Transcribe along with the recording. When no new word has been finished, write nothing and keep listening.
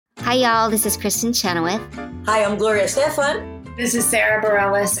Hi, y'all. This is Kristen Chenoweth. Hi, I'm Gloria Stefan. This is Sarah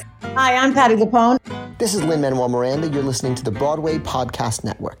Bareilles. Hi, I'm Patty Lapone. This is Lin-Manuel Miranda. You're listening to the Broadway Podcast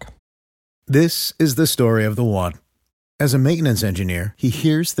Network. This is the story of the one. As a maintenance engineer, he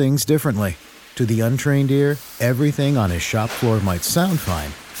hears things differently. To the untrained ear, everything on his shop floor might sound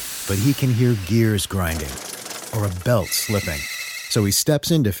fine, but he can hear gears grinding or a belt slipping. So he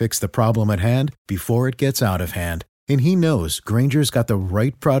steps in to fix the problem at hand before it gets out of hand. And he knows Grainger's got the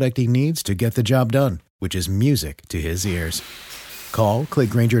right product he needs to get the job done, which is music to his ears. Call, click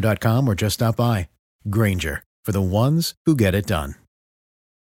Grainger.com, or just stop by. Grainger, for the ones who get it done.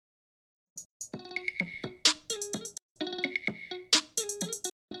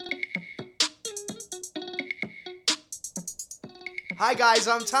 Hi guys,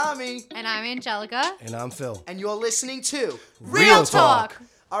 I'm Tommy. And I'm Angelica. And I'm Phil. And you're listening to Real Talk.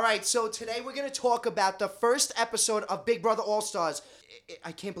 All right, so today we're going to talk about the first episode of Big Brother All-Stars.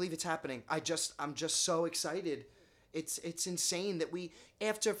 I can't believe it's happening. I'm just so excited. It's insane that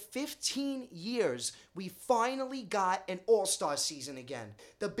after 15 years, we finally got an All-Star season again.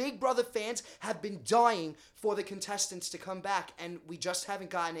 The Big Brother fans have been dying for the contestants to come back, and we just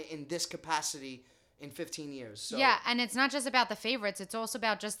haven't gotten it in this capacity in 15 years. So. Yeah, and it's not just about the favorites. It's also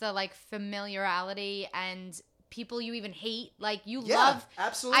about just the, familiarity and people you even hate. You love...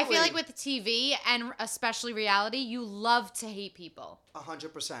 absolutely. I feel like with TV, and especially reality, you love to hate people.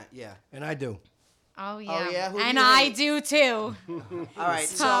 100%, yeah. And I do. Oh, yeah. Oh, yeah? Who and do you I hate? do, too. All right,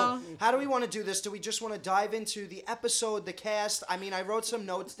 so how do we want to do this? Do we just want to dive into the episode, the cast? I mean, I wrote some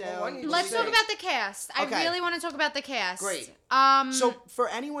notes down. Let's talk about the cast. Okay. I really want to talk about the cast. Great. So for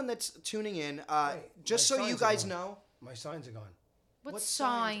anyone that's tuning in, just so you guys know. My signs are gone. What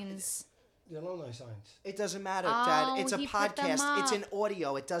signs? The alumni signs. It doesn't matter, Dad. Oh, It's a he put them podcast. It's up. an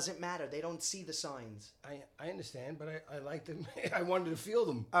audio. It doesn't matter. They don't see the signs. I understand, but I like them. I wanted to feel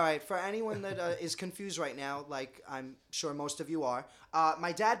them. All right, for anyone that is confused right now, like I'm sure most of you are,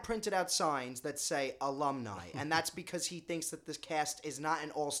 my dad printed out signs that say alumni, and that's because he thinks that this cast is not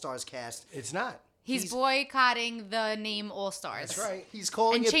an All-Stars cast. It's not. He's boycotting the name All Stars. That's right. He's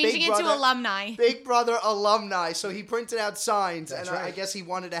calling and it changing Big it Brother, to alumni. Big Brother alumni. So he printed out signs, That's and right. I guess he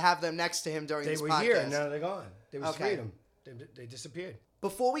wanted to have them next to him during They this were podcast. here, and now they're gone. There was Okay. three of them. They disappeared.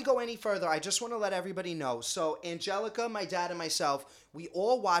 Before we go any further, I just want to let everybody know. So Angelica, my dad, and myself, we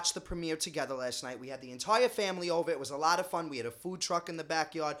all watched the premiere together last night. We had the entire family over. It was a lot of fun. We had a food truck in the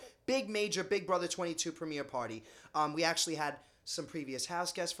backyard. Big major Big Brother 22 premiere party. We actually had some previous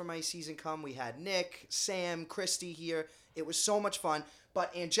house guests for my season come. We had Nick, Sam, Christy here. It was so much fun.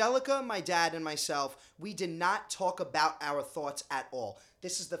 But Angelica, my dad, and myself, we did not talk about our thoughts at all.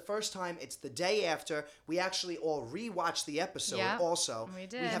 This is the first time. It's the day after. We actually all rewatched the episode also. We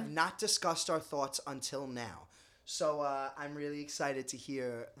did. We have not discussed our thoughts until now. So I'm really excited to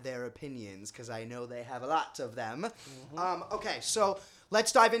hear their opinions because I know they have a lot of them. Mm-hmm. Okay, so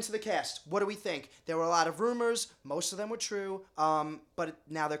let's dive into the cast. What do we think? There were a lot of rumors. Most of them were true, but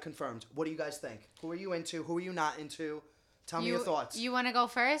now they're confirmed. What do you guys think? Who are you into? Who are you not into? Tell me your thoughts. You want to go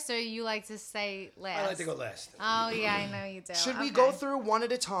first, or you like to say last? I like to go last. Oh, yeah, I know you do. Should we go through one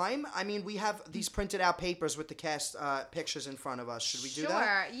at a time? I mean, we have these printed out papers with the cast pictures in front of us. Should we do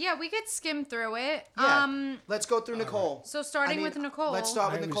that? Sure. Yeah, we could skim through it. Yeah. Let's go through Nicole. Right. So starting with Nicole. Let's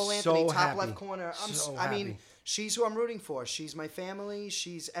start with I Nicole was Anthony, so top happy. left corner. I mean, she's who I'm rooting for. She's my family.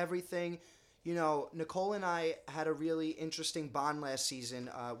 She's everything. You know, Nicole and I had a really interesting bond last season.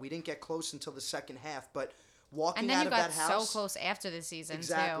 We didn't get close until the second half, but walking out of that house. And then you got so close after the season,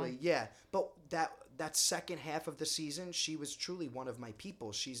 exactly, too. yeah. But that second half of the season, she was truly one of my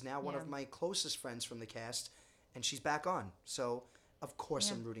people. She's now one of my closest friends from the cast, and she's back on. So, of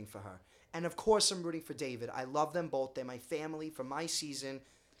course, I'm rooting for her. And, of course, I'm rooting for David. I love them both. They're my family from my season.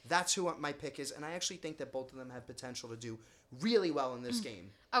 That's who my pick is, and I actually think that both of them have potential to do really well in this game.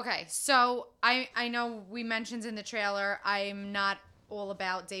 Okay, so I know we mentioned in the trailer I'm not all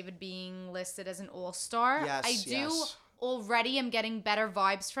about David being listed as an all-star. Yes, I do already am getting better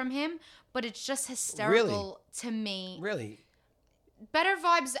vibes from him, but it's just hysterical to me. Really? Better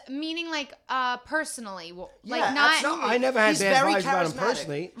vibes, meaning personally, Yeah, not. absolutely. I never had He's bad very vibes about him charismatic.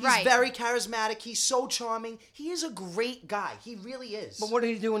 personally. He's very charismatic. He's so charming. He is a great guy. He really is. But what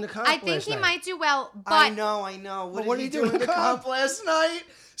did he do in the comp I think last he night? might do well, but I know. What did he do in the comp last night?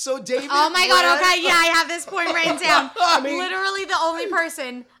 So David. Oh my God! Okay, yeah, I have this point written down. I mean, literally the only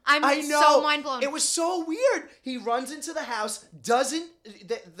person. I know. So mind blown. It was so weird. He runs into the house.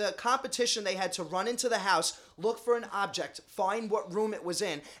 The competition they had to run into the house, look for an object, find what room it was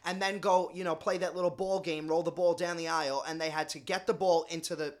in, and then go play that little ball game, roll the ball down the aisle, and they had to get the ball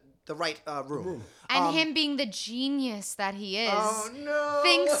into the room. And him being the genius that he is,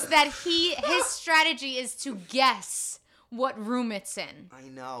 thinks that his strategy is to guess what room it's in. I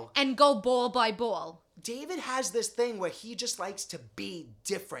know. And go ball by ball. David has this thing where he just likes to be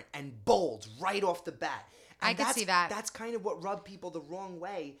different and bold right off the bat. And I could see that. That's kind of what rubbed people the wrong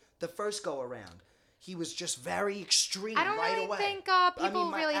way the first go around. He was just very extreme right away. I don't really think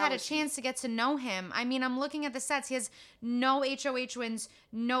people really had a chance to get to know him. I mean, I'm looking at the stats. He has no HOH wins,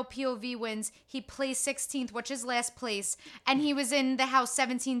 no POV wins. He placed 16th, which is last place. And he was in the house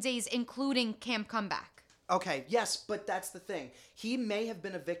 17 days, including Camp Comeback. Okay, yes, but that's the thing. He may have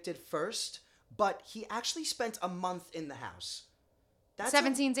been evicted first, but he actually spent a month in the house. That's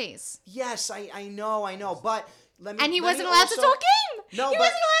 17 days. Yes, I know. But And he wasn't allowed to talk game! No, he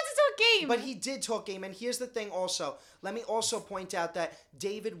wasn't allowed to talk game! But he did talk game, and here's the thing also. Let me also point out that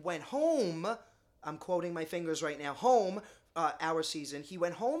David went home, I'm quoting my fingers right now, our season. He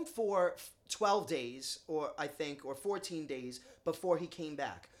went home for 12 days, or 14 days, before he came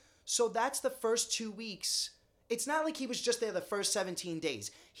back. So that's the first 2 weeks. It's not like he was just there the first 17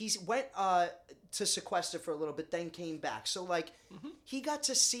 days. He went to sequester for a little bit, then came back. So, he got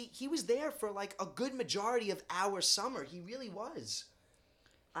to see... He was there for, a good majority of our summer. He really was.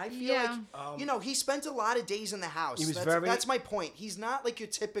 I feel like, he spent a lot of days in the house. That's my point. He's not like your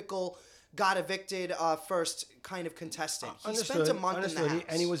typical got evicted first kind of contestant. He spent a month in the house.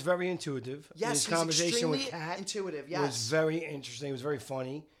 And he was very intuitive. Yes, his conversation extremely with Kat intuitive, yes. was very interesting. It was very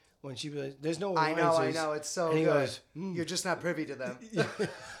funny. When she was, there's no I alliances. know, it's so and he good. Goes, You're just not privy to them.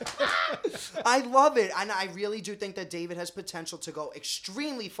 I love it, and I really do think that David has potential to go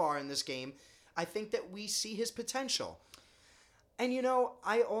extremely far in this game. I think that we see his potential. And,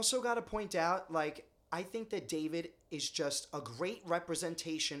 I also got to point out, I think that David is just a great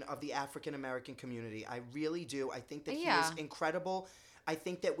representation of the African-American community. I really do. I think that he is incredible. I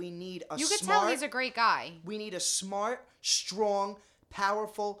think that we need a You could tell he's a great guy. We need a smart, strong,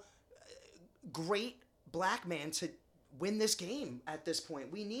 powerful, great black man to win this game at this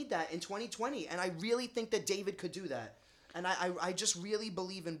point. We need that in 2020, and I really think that David could do that. And I just really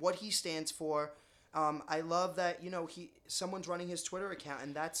believe in what he stands for. I love that, someone's running his Twitter account,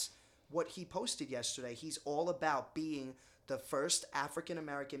 and that's what he posted yesterday. He's all about being the first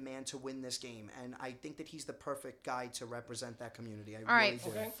African-American man to win this game, and I think that he's the perfect guy to represent that community. All right,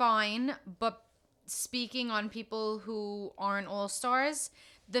 fine, but speaking on people who aren't all-stars,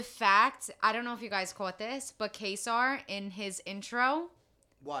 the fact, I don't know if you guys caught this, but Kesar in his intro...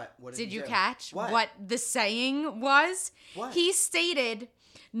 What did you catch what the saying was? What? He stated,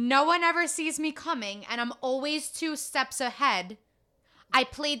 "No one ever sees me coming, and I'm always 2 steps ahead. I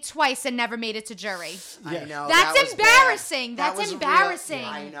played twice and never made it to jury." I know. That's embarrassing. That That's was embarrassing.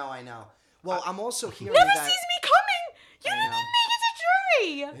 I know. Well, I'm also hearing Never that... sees me coming. You didn't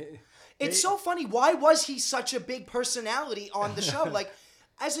make it to jury. It's so funny. Why was he such a big personality on the show?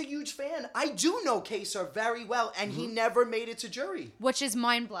 As a huge fan, I do know Kesar very well, and he never made it to jury. Which is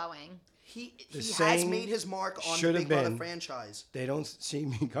mind-blowing. He has made his mark on the Big Brother franchise. They don't see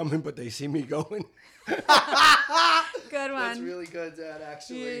me coming, but they see me going. Good one. That's really good, Dad,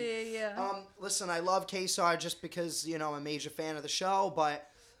 actually. Yeah. Listen, I love Kesar just because, I'm a major fan of the show, but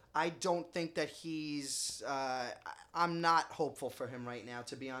I don't think that he's... I'm not hopeful for him right now,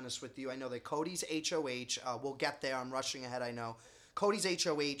 to be honest with you. I know that Cody's HOH. We'll get there. I'm rushing ahead, I know. Cody's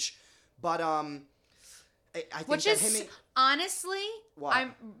HOH, but I think Which that is, him... honestly, What?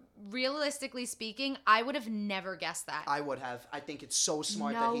 I'm realistically speaking, I would have never guessed that. I would have. I think it's so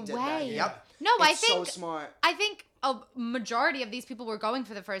smart that he did that. Yep. No, it's I think so smart. I think a majority of these people were going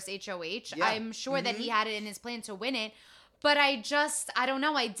for the first HOH. Yeah. I'm sure that he had it in his plan to win it, but I don't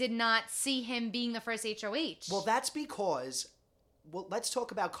know. I did not see him being the first HOH. Well, that's because... Well, let's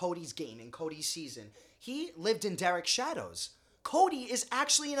talk about Cody's game and Cody's season. He lived in Derek's shadows. Cody is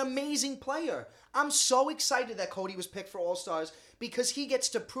actually an amazing player. I'm so excited that Cody was picked for All-Stars because he gets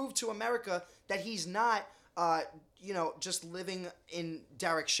to prove to America that he's not, just living in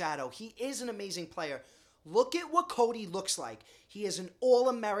Derek's shadow. He is an amazing player. Look at what Cody looks like. He is an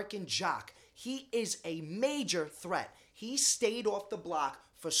All-American jock. He is a major threat. He stayed off the block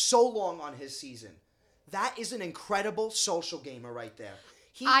for so long on his season. That is an incredible social gamer right there.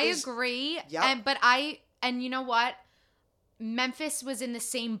 I agree. Yep. And you know what? Memphis was in the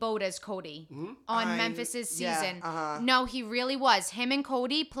same boat as Cody on Memphis's season. No, he really was. Him and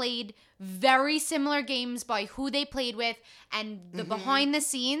Cody played very similar games by who they played with, and the behind the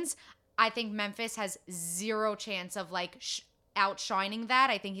scenes, I think Memphis has zero chance of outshining that.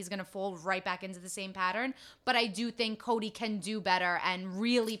 I think he's going to fall right back into the same pattern, but I do think Cody can do better and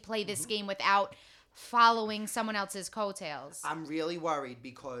really play this game without following someone else's coattails. I'm really worried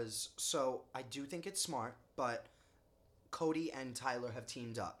because, so I do think it's smart, but Cody and Tyler have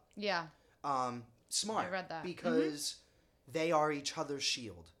teamed up. Yeah. Smart. I read that. Because they are each other's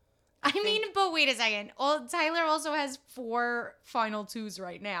shield. I mean, but wait a second. Tyler also has 4 final 2s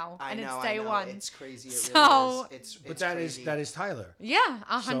right now, and it's day 1. It's crazy. It So, really is. But It's that crazy. is Tyler. Yeah,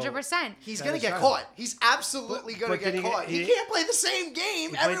 100%. He's That gonna is get Tyler. caught. He's absolutely gonna but get then caught. He can't play the same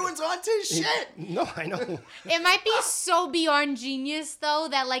game. Everyone's on to his shit. No, I know. It might be so beyond genius, though,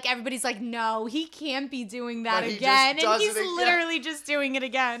 that, like, everybody's like, no, he can't be doing that But he again. just And does he's it again. literally just doing it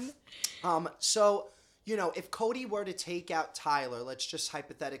again. So, if Cody were to take out Tyler, let's just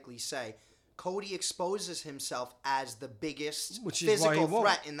hypothetically say, Cody exposes himself as the biggest Which is why he physical won't.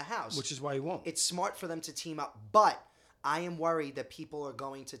 threat in the house. Which is why he won't. It's smart for them to team up, but I am worried that people are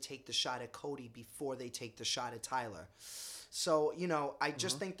going to take the shot at Cody before they take the shot at Tyler. So, I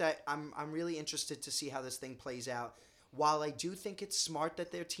just think that I'm really interested to see how this thing plays out. While I do think it's smart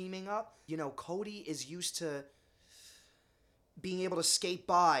that they're teaming up, Cody is used to being able to skate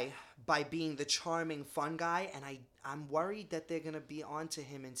by being the charming, fun guy, and I'm worried that they're going to be onto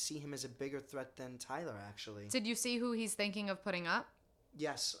him and see him as a bigger threat than Tyler, actually. Did you see who he's thinking of putting up?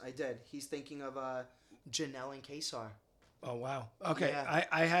 Yes, I did. He's thinking of Janelle and Kesar. Oh, wow. Okay. Yeah.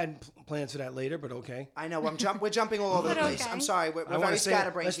 I had plans for that later, but okay. I know. We're jumping all over the But place. okay. I'm sorry. We're I wanna very stay-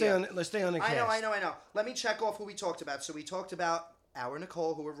 scatterbrained here. Let's stay on the cast. I know. Let me check off who we talked about. So we talked about our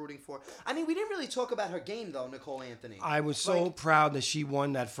Nicole, who we're rooting for. I mean, we didn't really talk about her game, though, Nicole Anthony. I was so proud that she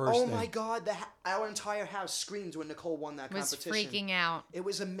won that first Oh, thing. my God. Our entire house screamed when Nicole won that Was competition. freaking out. It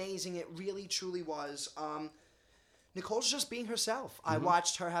was amazing. It really, truly was. Nicole's just being herself. I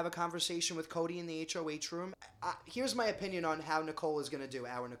watched her have a conversation with Cody in the HOH room. Here's my opinion on how Nicole is going to do,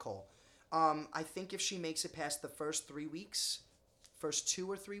 our Nicole. I think if she makes it past the first 3 weeks, first 2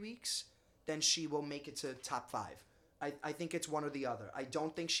 or 3 weeks, then she will make it to top 5. I think it's one or the other. I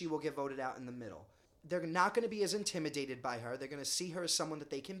don't think she will get voted out in the middle. They're not going to be as intimidated by her. They're going to see her as someone that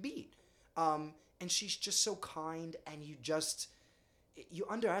they can beat. And she's just so kind, and you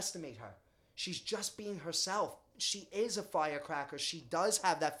underestimate her. She's just being herself. She is a firecracker. She does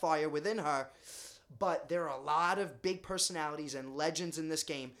have that fire within her, but there are a lot of big personalities and legends in this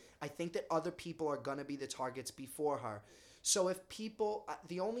game. I think that other people are going to be the targets before her. So if people,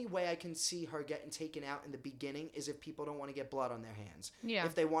 the only way I can see her getting taken out in the beginning is if people don't want to get blood on their hands. Yeah.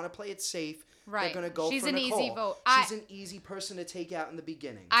 If they want to play it safe, Right. they're going to go She's for an Nicole. easy vote. She's an easy person to take out in the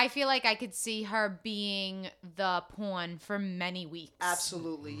beginning. I feel like I could see her being the pawn for many weeks.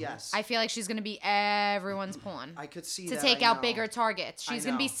 Absolutely, yes. I feel like she's going to be everyone's pawn. I could see to that. take I out know. bigger targets. She's I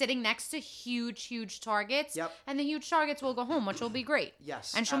going to be know. sitting next to huge targets. Yep. And the huge targets will go home, which will be great.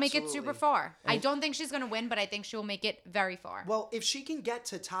 Yes, And she'll make it super absolutely. far. I don't think she's going to win, but I think she'll make it very far. Well, if she can get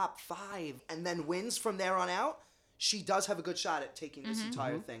to top 5 and then wins from there on out, she does have a good shot at taking this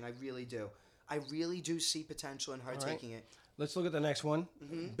entire thing. I really do. I really do see potential in her right. taking it. Let's look at the next one.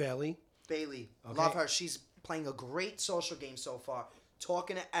 Bailey. Bailey, Okay. love her. She's playing a great social game so far.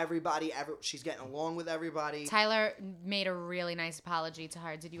 Talking to everybody. She's getting along with everybody. Tyler made a really nice apology to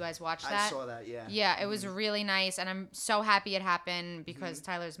her. Did you guys watch that? I saw that, yeah. Yeah, it was really nice, and I'm so happy it happened because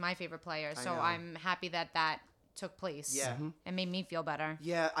Tyler's my favorite player. So know. I'm happy that took place. Yeah. It made me feel better.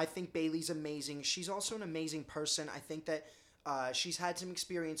 Yeah, I think Bailey's amazing. She's also an amazing person. I think that she's had some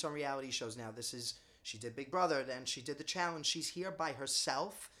experience on reality shows now. She did Big Brother, then she did The Challenge. She's here by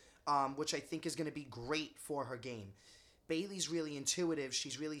herself, which I think is going to be great for her game. Bailey's really intuitive.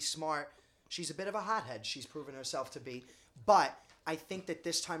 She's really smart. She's a bit of a hothead. She's proven herself to be. But I think that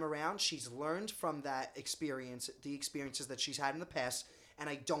this time around, she's learned from that experience, the experiences that she's had in the past, and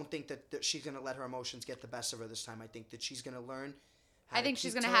I don't think that she's going to let her emotions get the best of her this time. I think that she's going to learn how I think to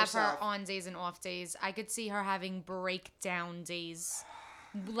she's keep going to to have herself. her on days and off days. I could see her having breakdown days.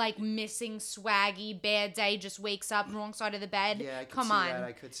 Like missing swaggy, bad day, just wakes up wrong side of the bed. Yeah, I could Come see on. that.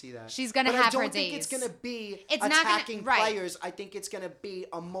 I could see that. She's gonna but have I don't her think days. it's gonna be It's not gonna- attacking right. players. I think it's gonna be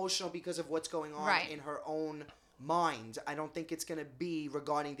emotional because of what's going on Right. in her own mind. I don't think it's gonna be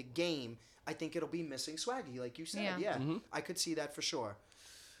regarding the game. I think it'll be missing swaggy, like you said. Yeah. Yeah, I could see that for sure.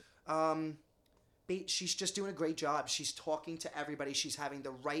 She's just doing a great job. She's talking to everybody. She's having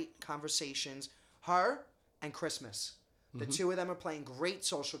the right conversations. Her and Christmas. The two of them are playing great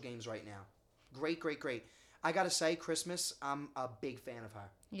social games right now. Great. I gotta say, Christmas, I'm a big fan of her.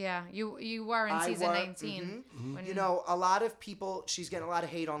 Yeah, you were in season 19. When- You know, a lot of people, she's getting a lot of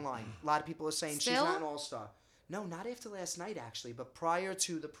hate online. A lot of people are saying she's Still? not an all-star. No, not after last night, actually. But prior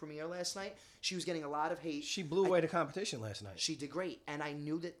to the premiere last night, she was getting a lot of hate. She blew away the competition last night. She did great. And I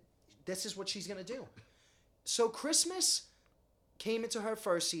knew that this is what she's going to do. So Christmas came into her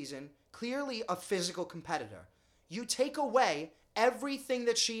first season. clearly a physical competitor. You take away everything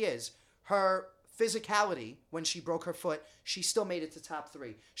that she is, her physicality, when she broke her foot, she still made it to top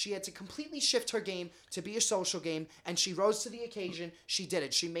 3. She had to completely shift her game to be a social game, and she rose to the occasion. She did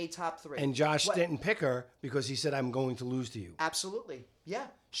it. She made top 3. And Josh didn't pick her because he said, I'm going to lose to you. Absolutely. Yeah.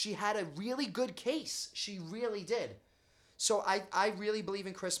 She had a really good case. She really did. So I really believe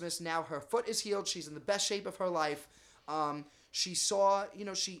in Christmas. Now her foot is healed. She's in the best shape of her life. She saw,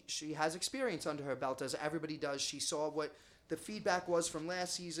 she has experience under her belt, as everybody does. She saw what the feedback was from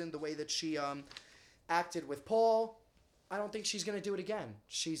last season, the way that she acted with Paul. I don't think she's going to do it again.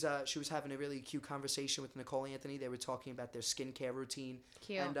 She was having a really cute conversation with Nicole Anthony. They were talking about their skincare routine.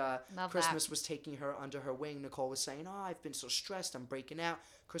 Cute. And Love Christmas that. was taking her under her wing. Nicole was saying, I've been so stressed. I'm breaking out.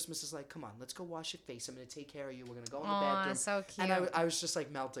 Christmas is like, come on, let's go wash your face. I'm going to take care of you. We're going to go in the bathroom. So cute. And I was just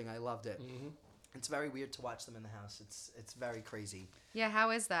like melting. I loved it. Mm-hmm. It's very weird to watch them in the house. It's very crazy. Yeah,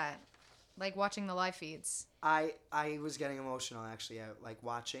 how is that? Like watching the live feeds. I was getting emotional actually. Like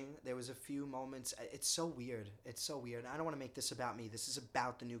watching. There was a few moments. It's so weird. It's so weird. I don't want to make this about me. This is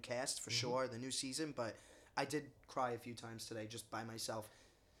about the new cast for sure, the new season. But I did cry a few times today just by myself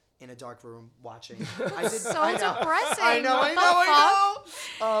in a dark room watching. I did, So I know. depressing. I know. What I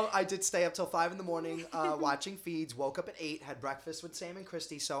know. I did stay up till 5 a.m. Watching feeds. Woke up at 8. Had breakfast with Sam and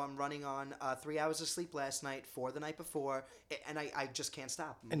Christy. So I'm running on 3 hours of sleep last night, 4 the night before, and I just can't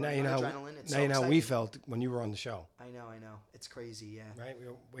stop. I'm And now running you know, on adrenaline. It's now so you know how exciting. we felt when you were on the show. I know. It's crazy. Yeah. Right?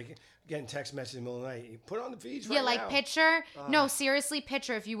 We were getting text messages in the middle of the night. You put on the feeds right Yeah, like now. picture. No, seriously,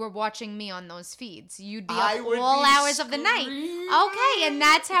 picture if you were watching me on those feeds. You'd be I up would all be hours of the night. Okay, and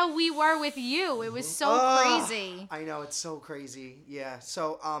that's how we were with you. It was so crazy. I know, it's so crazy. Yeah.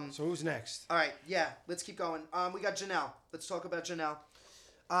 So So who's next? all right, yeah, let's keep going. We got Janelle. Let's talk about Janelle.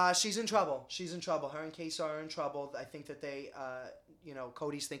 She's in trouble. Her and Kesar are in trouble. I think that they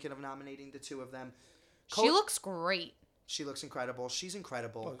Cody's thinking of nominating the two of them. She looks great. She looks incredible. She's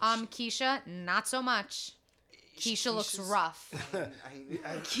incredible. Keisha, not so much. Keisha looks Keisha's- rough.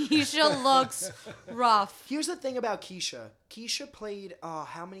 I- Keisha looks rough. Here's the thing about Keisha. Keisha played,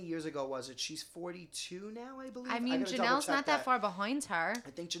 how many years ago was it? She's 42 now, I believe. I mean, gotta Janelle's double-check not that far behind her. I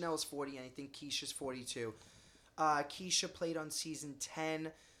think Janelle's 40, and I think Keisha's 42. Keisha played on season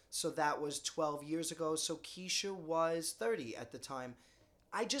 10, so that was 12 years ago. So Keisha was 30 at the time.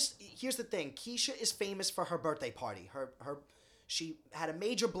 Here's the thing. Keisha is famous for her birthday party. She had a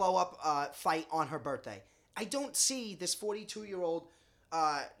major blow-up fight on her birthday. I don't see this 42-year-old,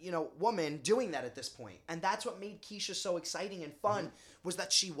 woman doing that at this point. And that's what made Keisha so exciting and fun, was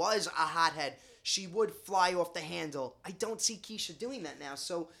that she was a hothead. She would fly off the handle. I don't see Keisha doing that now.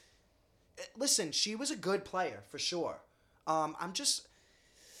 So, listen, she was a good player, for sure.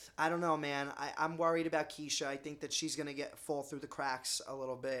 I don't know, man. I'm worried about Keisha. I think that she's going to fall through the cracks a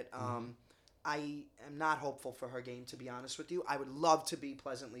little bit. I am not hopeful for her game, to be honest with you. I would love to be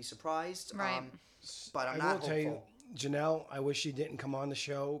pleasantly surprised. Right. But I'm I not will hopeful. tell you, Janelle, I wish she didn't come on the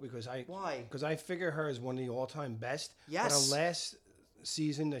show because Why? Because I figure her as one of the all-time best. Yes. But on last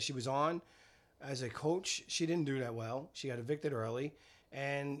season that she was on, as a coach, she didn't do that well. She got evicted early,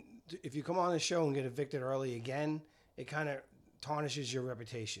 and if you come on the show and get evicted early again, it kind of tarnishes your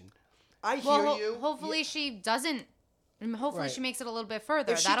reputation. I hear you. Hopefully she doesn't. And hopefully Right. she makes it a little bit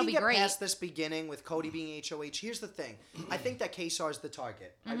further. If she That'll can be get great. past this beginning with Cody being HOH, here's the thing. I think that Kesar is the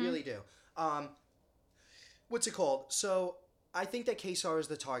target. I really do. What's it called? So I think that Kesar is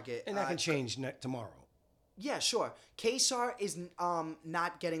the target. And that can change tomorrow. Yeah, sure. Kesar is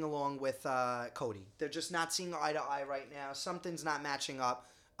not getting along with Cody. They're just not seeing eye to eye right now. Something's not matching up.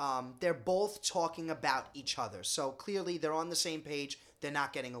 They're both talking about each other. So clearly they're on the same page. They're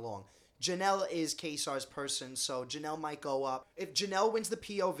not getting along. Janelle is Kesar's person, so Janelle might go up. If Janelle wins the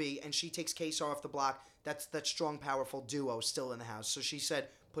POV and she takes Kesar off the block, that's that strong, powerful duo still in the house. So she said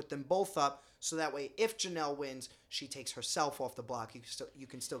put them both up, so that way if Janelle wins, she takes herself off the block. You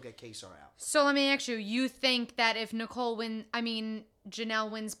can still get Kesar out. So let me ask you, you think that if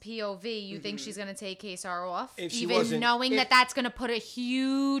Janelle wins POV, you think she's going to take Kesar off? If she even wasn't- knowing that that's going to put a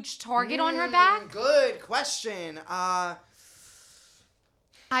huge target on her back? Good question.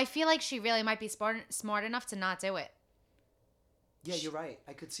 I feel like she really might be smart enough to not do it. Yeah, you're right.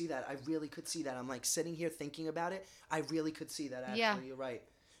 I could see that. I really could see that. I'm like sitting here thinking about it. I really could see that, actually. Yeah. You're right.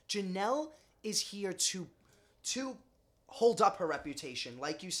 Janelle is here to hold up her reputation.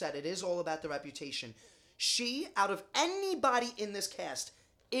 Like you said, it is all about the reputation. She, out of anybody in this cast,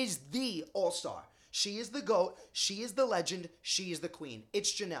 is the all-star. She is the GOAT. She is the legend. She is the queen.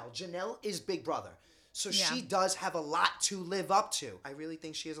 It's Janelle. Janelle is Big Brother. So Yeah. she does have a lot to live up to. I really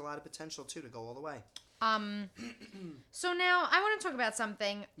think she has a lot of potential, too, to go all the way. So now I want to talk about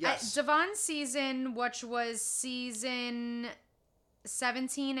something. Yes. Devon's season, which was season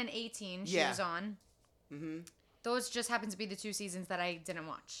 17 and 18, she was on. Mm-hmm. Those just happen to be the 2 seasons that I didn't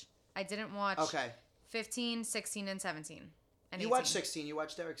watch. I didn't watch 15, 16, and 17. And you 18. watched 16. You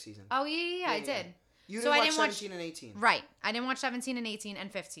watched Derek's season. Oh, yeah, I did. You so didn't I watch didn't 17 and 18. Right. I didn't watch 17 and 18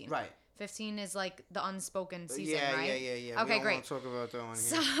 and 15. Right. 15 is like the unspoken season, yeah, right? Yeah. Okay, we great. Won't talk about that one here.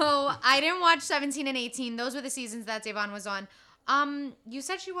 So I didn't watch 17 and 18. Those were the seasons that Devon was on. You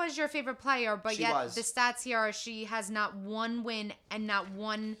said she was your favorite player, but she yet was. the stats here are she has not one win and not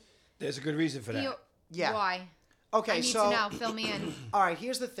one. There's a good reason for that. Yeah. Why? Okay, I need so to know. Fill me in. All right,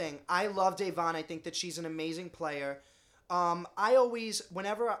 here's the thing. I love Devon. I think that she's an amazing player. I always, when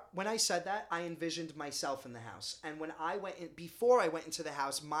I said that, I envisioned myself in the house. And before I went into the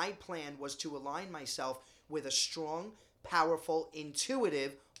house, my plan was to align myself with a strong, powerful,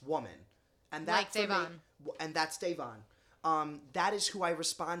 intuitive woman. And that like Devon. And that's Devon. That is who I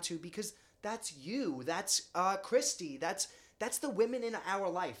respond to because that's you. That's Christy. That's the women in our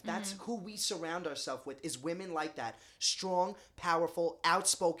life. That's who we surround ourselves with is women like that. Strong, powerful,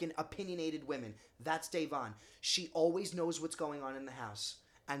 outspoken, opinionated women. That's Devon. She always knows what's going on in the house.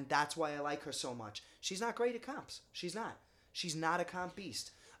 And that's why I like her so much. She's not great at comps. She's not. She's not a comp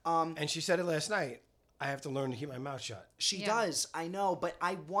beast. And she said it last night. I have to learn to keep my mouth shut. She does. I know. But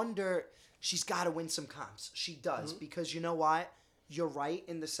I wonder, she's got to win some comps. She does. Because you know what? You're right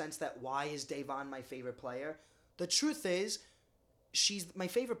in the sense that why is Devon my favorite player? The truth is, she's my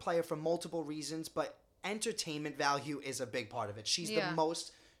favorite player for multiple reasons, but entertainment value is a big part of it. She's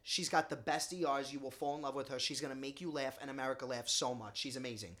she's got the best ERs. You will fall in love with her. She's going to make you laugh, and America laughs so much. She's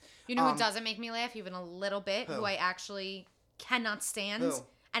amazing. You know who doesn't make me laugh even a little bit? Who I actually cannot stand. Who?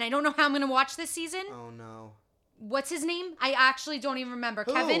 And I don't know how I'm going to watch this season. Oh, no. What's his name? I actually don't even remember.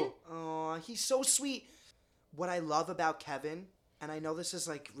 Who? Kevin? Oh, he's so sweet. What I love about Kevin, and I know this is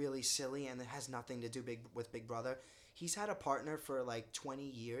like really silly and it has nothing to do with Big Brother, he's had a partner for like 20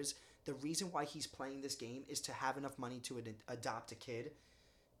 years. The reason why he's playing this game is to have enough money to adopt a kid.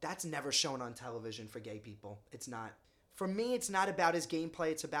 That's never shown on television for gay people. It's not. For me, it's not about his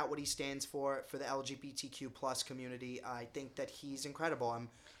gameplay. It's about what he stands for the LGBTQ plus community. I think that he's incredible.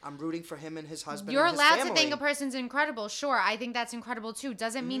 I'm rooting for him and his husband. You're and his allowed family. to think a person's incredible. Sure, I think that's incredible too.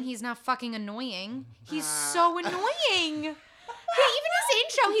 Doesn't mean he's not fucking annoying. He's so annoying. Even his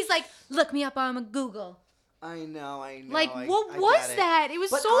intro, he's like, "Look me up on Google." I know. Like, what I was get it. that? It was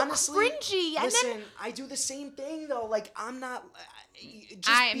But so honestly, cringy. Listen, And then I do the same thing though. Like, I'm not.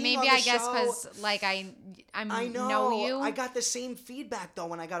 Just being maybe on I the guess show, because like I know you. I got the same feedback though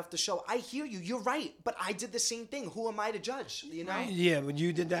when I got off the show. I hear you. You're right. But I did the same thing. Who am I to judge? You know? Yeah, when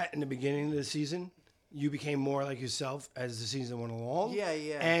you did that in the beginning of the season, you became more like yourself as the season went along. Yeah.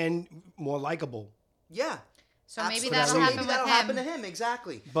 And more likable. Yeah. So maybe Absolutely. that'll happen with that'll him. happen to him.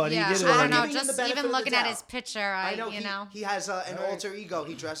 Exactly. But Yeah, he did it. I don't know. giving him Just the benefit even of the looking at doubt. his picture, I know. you He has an alter ego.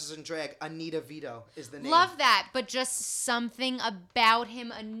 He dresses in drag. Anita Vito is the name. love that, but just something about him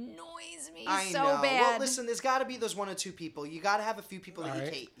annoys me I so know. bad. Well, listen, there's got to be those one or two people. You got to have a few people that you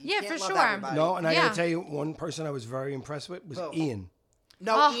Alright. hate. You Yeah, can't for love sure. everybody. No, and I Yeah. gotta tell you, one person I was very impressed with was Who? Ian.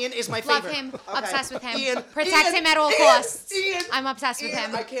 No, Oh, Ian is my love favorite. him. Okay. Obsessed with him. Ian, Protect Ian, him at all Ian, costs. Ian, I'm obsessed with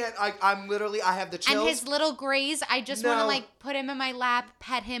Ian, him. I can't. I'm literally. I have the chills. And his little grays, I just want to No. like put him in my lap,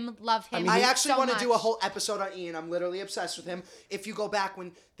 pet him, love him. I actually so want to much. do a whole episode on Ian. I'm literally obsessed with him. If you go back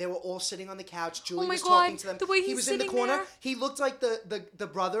when they were all sitting on the couch, Julie my was God, talking to them. the way he he's was in the sitting corner. there. He looked like the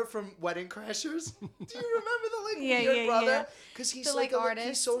brother from Wedding Crashers. Do you remember the like Yeah, weird yeah, brother? yeah. Because he's The, like like, he's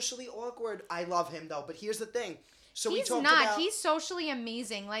artist. socially awkward. I love him though. But here's the thing. So we He's talked not. about. He's socially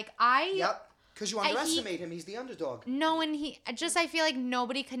amazing. Like Yep. Because you underestimate him. He's the underdog. No, and I feel like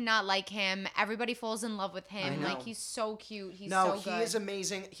nobody could not like him. Everybody falls in love with him. know. Like he's so cute. He's No, so he good. is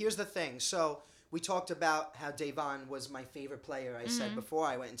amazing. Here's the thing. So we talked about how Devon was my favorite player. I said before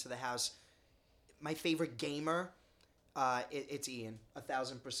I went into the house. My favorite gamer, it's Ian,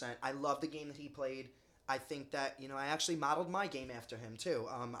 1,000%. I love the game that he played. I think that I actually modeled my game after him too.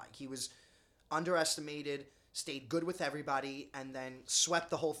 He was underestimated, stayed good with everybody, and then swept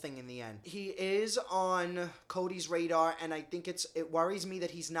the whole thing in the end. He is on Cody's radar, and I think it worries me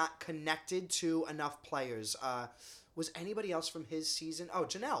that he's not connected to enough players. Was anybody else from his season? Oh,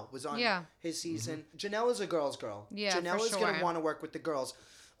 Janelle was on his season. Janelle is a girl's girl. Yeah, Janelle for is going to sure. want to work with the girls.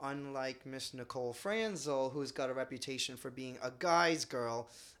 Unlike Miss Nicole Franzel, who's got a reputation for being a guy's girl,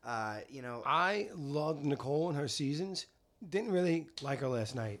 I loved Nicole in her seasons. Didn't really like her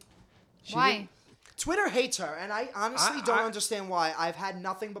last night. Why? Twitter hates her, and I honestly don't I- understand why. I've had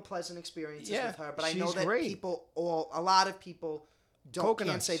nothing but pleasant experiences Yeah, with her, but I know she's that great. a lot of people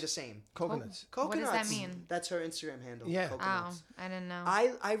can't say the same. Coconuts. Coconuts. What does that mean? That's her Instagram handle. Yeah. Coconuts. Oh, I didn't know.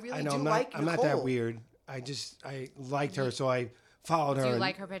 I really do like I'm Nicole. not that weird. I liked her, so I followed her. Do you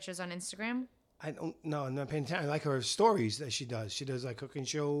like her pictures on Instagram? I don't. No, I'm not paying attention. I like her stories that she does. She does like cooking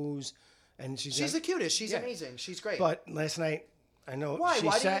shows, and she's the cutest. She's amazing. She's great. But last night, I know. Why? She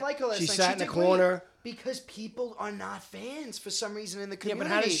Why sat, did you like her last she night? sat She in the did corner. great. Because people are not fans for some reason in the community. Yeah,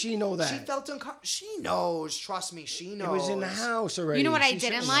 but how does she know that? She felt uncomfortable. She knows. Trust me, she knows. It was in the house already. You know what I She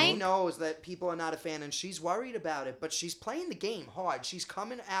didn't said- like? She knows that people are not a fan, and she's worried about it. But she's playing the game hard. She's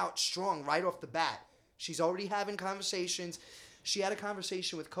coming out strong right off the bat. She's already having conversations. She had a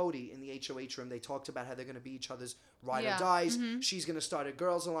conversation with Cody in the HOH room. They talked about how they're going to be each other's ride or dies. She's going to start a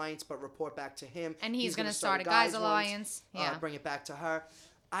girls' alliance, but report back to him. And he's going gonna to start a guys' ones, alliance. Yeah. bring it back to her.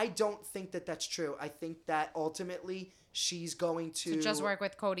 I don't think that that's true. I think that ultimately she's going to just work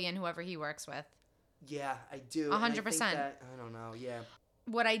with Cody and whoever he works with. Yeah, I do. 100%. I don't know. Yeah.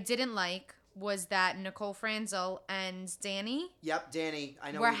 What I didn't like was that Nicole Franzel and Danny Yep, Danny.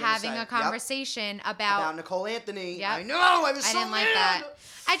 I know. were what you're gonna having say. a Yep. conversation about Nicole Anthony. Yep. I know. I was. I so didn't like mad. that.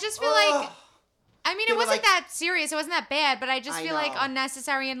 I just feel like, I mean, They it were wasn't like- that serious. It wasn't that bad, but I just I feel like know.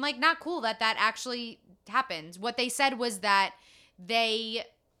 unnecessary and like not cool that actually happened. What they said was that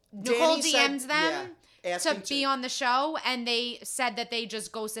Nicole Danny said- DM'd them yeah, to asking be on the show, and they said that they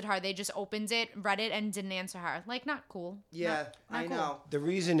just ghosted her. They just opened it, read it, and didn't answer her. Like, not cool. Yeah, Not I cool. know. The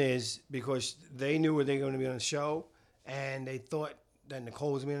reason is because they knew they were going to be on the show, and they thought that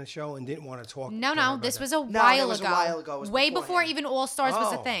Nicole was going to be on the show and didn't want to talk. No, to her no, about this that. was a No, while that was ago. a while ago. It was Way before beforehand. even All Stars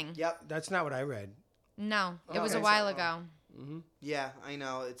was a Oh. thing. Yep. That's not what I read. No, it was a Okay. while ago. Yeah, I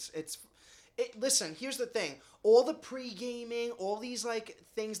know. Listen, here's the thing. All the pre-gaming, all these like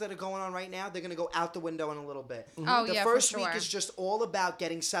things that are going on right now, they're gonna go out the window in a little bit. Oh, The yeah, for first week sure. is just all about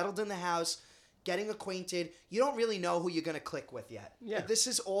getting settled in the house, getting acquainted. You don't really know who you're gonna click with yet. Yeah. This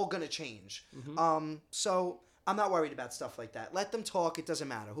is all gonna change. So I'm not worried about stuff like that. Let them talk. It doesn't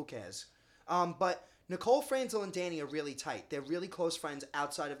matter. Who cares? But Nicole Franzel and Danny are really tight. They're really close friends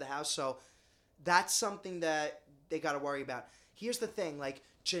outside of the house. So that's something that they got to worry about. Here's the thing, like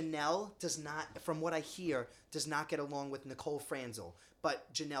Janelle does not, from what I hear, does not get along with Nicole Franzel,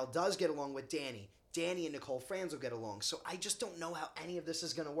 but Janelle does get along with Danny. Danny and Nicole Franzel get along, so I just don't know how any of this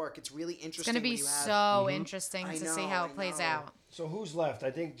is going to work. It's really interesting. It's going to be when you have, so interesting I to see know, how I it plays know. out. So who's left? I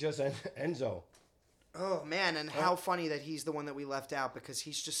think just Enzo. Oh man, and how funny that he's the one that we left out because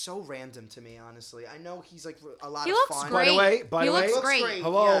he's just so random to me. Honestly, I know he's like a lot He of looks fun. great. By He the way, looks Looks great. great.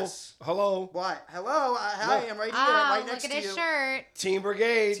 Hello, Yes. hello, What? Hello, hi, Look. I'm right here. Oh, I'm right look next at to his you. shirt. Team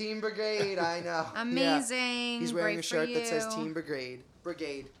Brigade. Team Brigade, I know. Yeah. Amazing. He's wearing Great a shirt for that says you. Team Brigade.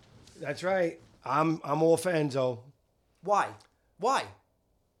 Brigade. That's right. I'm all for Enzo. Why? Why?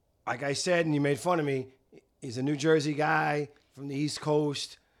 Like I said, and you made fun of me. He's a New Jersey guy from the East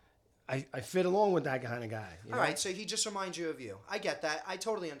Coast. I fit along with that kind of guy. You All know? right, so he just reminds you of you. I get that. I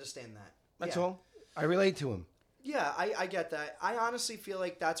totally understand that. That's Yeah. all. I relate to him. Yeah, I get that. I honestly feel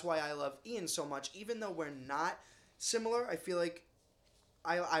like that's why I love Ian so much. Even though we're not similar, I feel like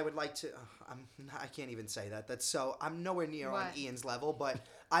I would like to. I can't even say that. I'm nowhere near on What? Ian's level, but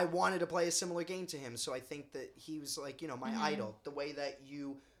I wanted to play a similar game to him. So I think that he was like, my Mm-hmm. idol. The way that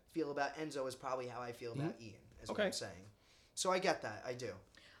you feel about Enzo is probably how I feel about Ian. Is what Okay. I'm saying. So I get that. I do.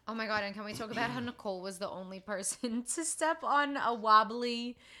 Oh my God, and can we talk about how Nicole was the only person to step on a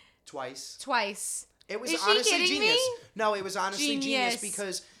wobbly Twice. twice? It was Is she honestly kidding genius. me? No, it was honestly genius Genius.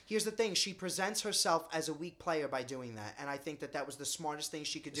 because here's the thing: she presents herself as a weak player by doing that, and I think that was the smartest thing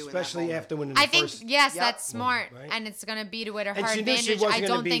she could do. Especially in that after moment. winning the I think first. yes, Yep. that's smart, Right. and it's gonna be to her And she knew she advantage. wasn't I gonna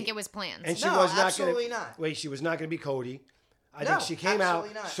don't be- think it was planned. And she No, was not absolutely gonna, not. Wait, she was not going to be Cody. I No, think she came out,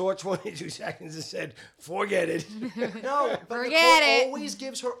 absolutely not. saw 22 seconds, and said, "Forget it." No, but Forget Nicole it. always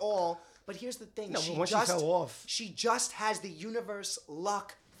gives her all. But here's the thing: No, but she once she just fell off- she just has the universe,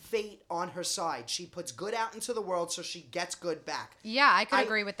 luck, fate on her side. She puts good out into the world, so she gets good back. Yeah, I could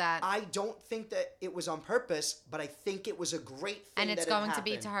agree with that. I don't think that it was on purpose, but I think it was a great thing. And it's that going it to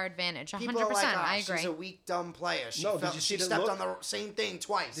be happened. to her advantage. 100%. People are like, I agree. She's a weak, dumb player. She No, did you see she the stepped look? on the same thing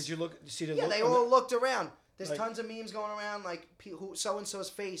twice. Did you see the Yeah, look? they on all the- looked around. There's Like- tons of memes going around, like who so and so's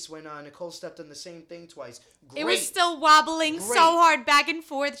face when Nicole stepped on the same thing twice. Great. It was still wobbling Great. so hard back and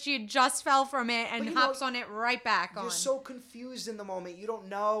forth. She had just fell from it and But you hops know, on it right back on. You're so confused in the moment. You don't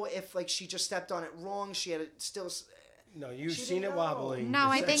know if like she just stepped on it wrong. She had it still. No, you've She seen didn't it know. wobbling. No,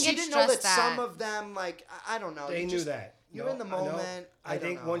 I It's- think she it's didn't know that just that. some of them like I don't know. They You knew just- that. You're No, in the I know. moment. I don't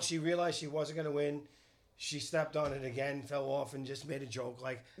think know. once she realized she wasn't going to win, she stepped on it again, fell off, and just made a joke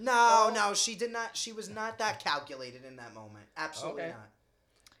like, No, she did not. She was not that calculated in that moment. Absolutely Okay. not.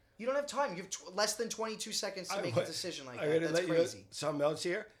 You don't have time. You have less than 22 seconds to make a decision like that. gotta That's let you know crazy. something else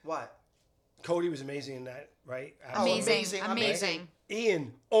here. What? Cody was amazing in that, right? Amazing.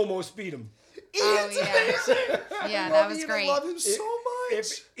 Ian almost beat him. Oh, yeah. Yeah, that was great. I love him so much.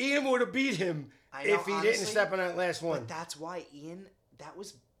 If Ian would have beat him, if he didn't step on that last one. But that's why, Ian, that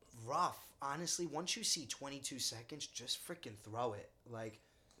was rough. Honestly, once you see 22 seconds, just freaking throw it. Like,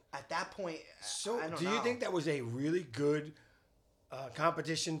 at that point, So, I don't do know. you think that was a really good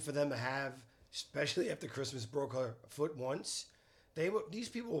competition for them to have, especially after Christmas broke her foot once? These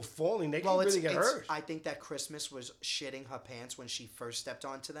people were falling. They could really get hurt. I think that Christmas was shitting her pants when she first stepped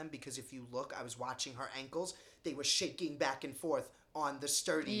onto them, because if you look, I was watching her ankles. They were shaking back and forth on the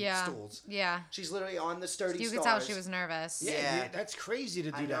sturdy stools. Yeah. She's literally on the sturdy You stars. could tell she was nervous. Yeah, that's crazy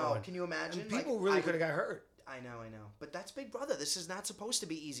to do that one. Can you imagine? And people really could have got hurt. I know. But that's Big Brother. This is not supposed to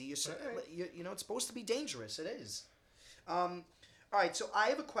be easy. You know, it's supposed to be dangerous. It is. All right, so I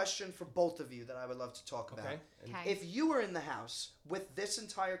have a question for both of you that I would love to talk about. Okay. If you were in the house with this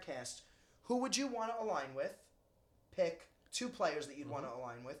entire cast, who would you want to align with? Pick 2 players that you'd want to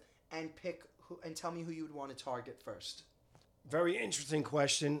align with, and and tell me who you would want to target first. Very interesting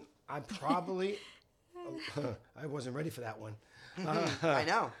question. I probably... I wasn't ready for that one. I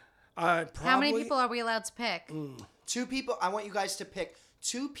know. How many people are we allowed to pick? 2 people. I want you guys to pick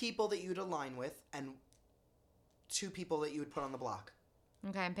 2 people that you'd align with and 2 people that you would put on the block.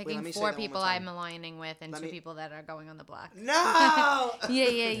 Okay, I'm let picking me say 4 that one people more time. I'm aligning with and 2 people that are going on the block. No!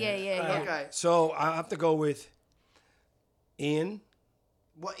 Yeah. Okay. So I have to go with Ian.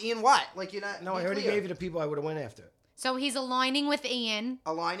 Well, Ian, what? Like, you're not... No, I already gave you the people I would have went after. So he's aligning with Ian.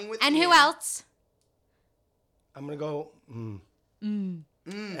 Aligning with And Ian. who else? I'm going to go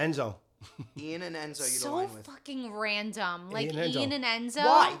Enzo. Ian and Enzo you'd So align with. fucking random. Like Ian Ian and Enzo.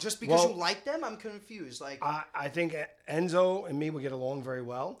 Why? Just because Well- you like them? I'm confused. Like, I think Enzo and me would get along very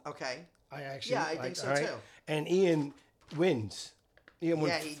well. okay. I actually Yeah, I think so, all right? too. And Ian wins. Ian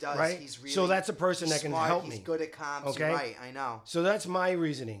Yeah, he does. Right? He's really so that's a person he's that can smart. help He's me. good at comms. Okay? You're right. I know. So that's my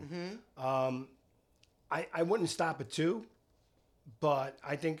reasoning. I wouldn't stop at 2, but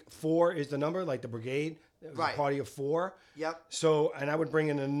I think 4 is the number, like the brigade. It was Right. a party of 4. Yep. So, and I would bring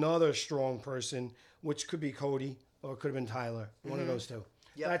in another strong person, which could be Cody or it could have been Tyler. One of those 2.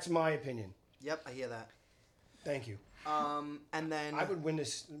 Yep. That's my opinion. Yep, I hear that. Thank you. And then... I would win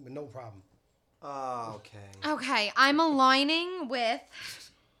this with no problem. Oh, okay. Okay, I'm aligning with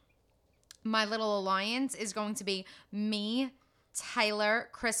my little alliance is going to be me, Tyler,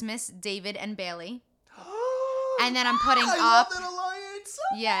 Christmas, David, and Bailey. And then I'm putting I up. love that alliance.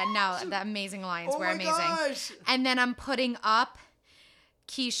 Yeah, no, the amazing alliance. Oh We're my amazing. gosh. And then I'm putting up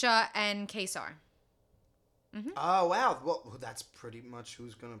Keisha and Kesar. Oh, wow. Well, that's pretty much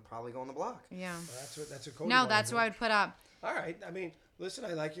who's going to probably go on the block. Yeah. That's what Cody No, wanted that's to who I do. would put up. All right. I mean, listen,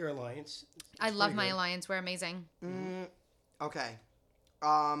 I like your alliance. I It's love pretty my good. alliance. We're amazing. Okay.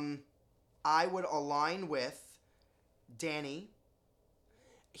 I would align with Danny.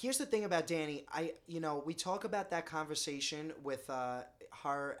 Here's the thing about Danny. We talk about that conversation with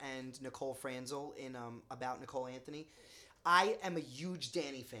her and Nicole Franzel in about Nicole Anthony. I am a huge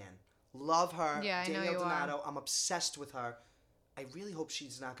Danny fan. Love her. Yeah, I know Danielle you are. Donato. I'm obsessed with her. I really hope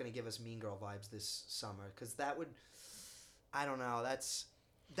she's not going to give us Mean Girl vibes this summer, because that would, I don't know.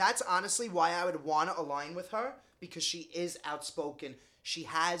 That's honestly why I would want to align with her, because she is outspoken. She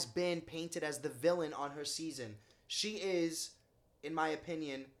has been painted as the villain on her season. She is, in my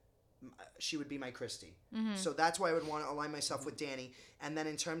opinion, she would be my Christy. So that's why I would want to align myself with Danny. And then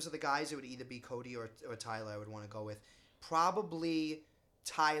in terms of the guys, it would either be Cody or Tyler I would want to go with. Probably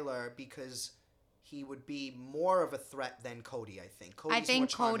Tyler, because he would be more of a threat than Cody, I think. Cody's I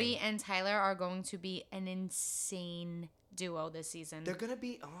think more Cody charming. and Tyler are going to be an insane duo this season. They're going to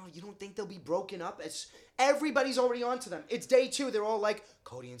be... Oh, you don't think they'll be broken up? Everybody's already on to them. It's day 2. They're all like,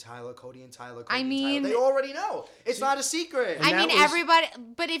 Cody and Tyler, Cody and Tyler, Cody and Tyler. They already know. It's not a secret. I mean, everybody...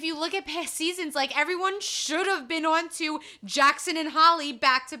 But if you look at past seasons, like, everyone should have been on to Jackson and Holly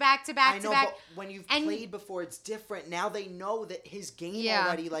back to back to back I to know, back. but when you've played before, it's different. Now they know that his game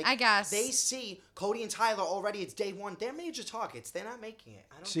already. Like, I guess. They see Cody and Tyler already. It's day 1. They're major targets. They're not making it.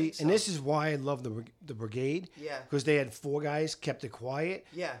 I don't See, think so. and this is why I love the brigade. Yeah. Because they had 4 guys, kept it quiet.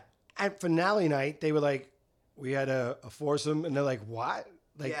 Yeah. At finale night, they were like, we had a foursome, and they're like, what?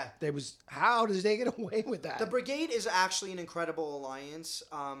 Like, Yeah. how does they get away with that? The Brigade is actually an incredible alliance.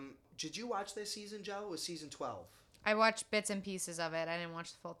 Did you watch this season, Joe? It was season 12. I watched bits and pieces of it. I didn't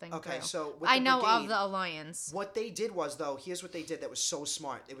watch the full thing. Okay, through. so with I the know Brigade, of the alliance. What they did was, though, here's what they did that was so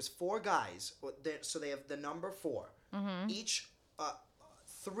smart. It was 4 guys. So they have the number 4. Each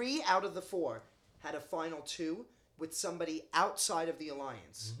 3 out of the 4 had a final 2, with somebody outside of the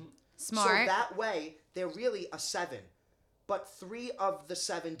alliance. Smart. So that way, they're really a 7. But 3 of the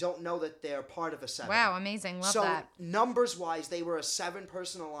 7 don't know that they're part of a 7. Wow, amazing. Love that. So numbers-wise, they were a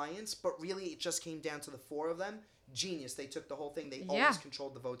 7-person alliance, but really it just came down to the 4 of them. Genius. They took the whole thing. They always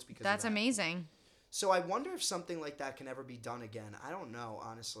controlled the votes because That's of that. amazing. So I wonder if something like that can ever be done again. I don't know,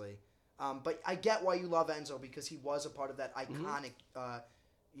 honestly. But I get why you love Enzo because he was a part of that iconic,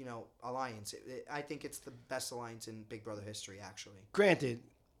 alliance. I think it's the best alliance in Big Brother history, actually. Granted,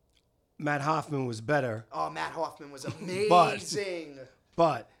 Matt Hoffman was better. Oh, Matt Hoffman was amazing.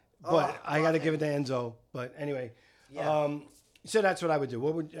 But I got to give it to Enzo. But anyway, so that's what I would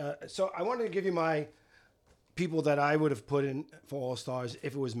do. So I wanted to give you my people that I would have put in for All Stars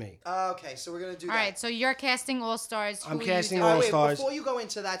if it was me. Okay, so we're gonna do that. All right, so you're casting All Stars. I'm casting All Wait, Stars. before you go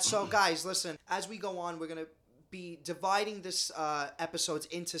into that, so guys, listen. As we go on, we're gonna be dividing this episodes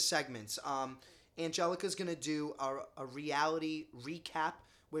into segments. Angelica's gonna do a reality recap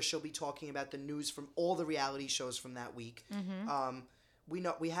where she'll be talking about the news from all the reality shows from that week.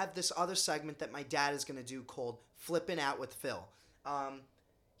 We have this other segment that my dad is gonna do called Flippin' Out with Phil.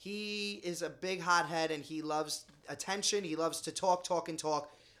 He is a big hothead and he loves attention. He loves to talk.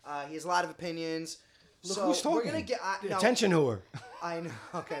 He has a lot of opinions. Look so who's talking. We're gonna get attention whore. I know.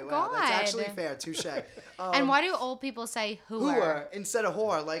 Okay, well, that's actually fair. Touche. And why do old people say hooer? Hooer instead of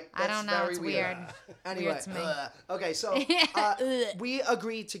whore? Like that's I don't know. very It's weird. weird. Anyway, Weird to me. Okay, so we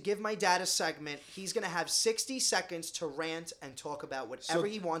agreed to give my dad a segment. He's gonna have 60 seconds to rant and talk about whatever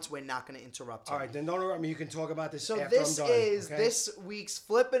he wants. We're not gonna interrupt him. All right, then don't interrupt me. You can talk about this So after this I'm done. is okay? this week's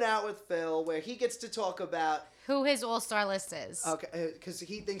Flipping Out with Phil, where he gets to talk about Who his All Star list is. okay, because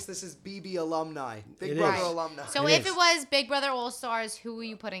he thinks this is BB alumni, Big It Brother is. alumni. So It if is. it was Big Brother All Stars, who are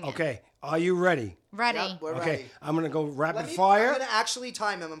you putting in? Okay, are you ready? Ready. Yep, we're Okay, ready. I'm gonna go rapid I'm fire. gonna actually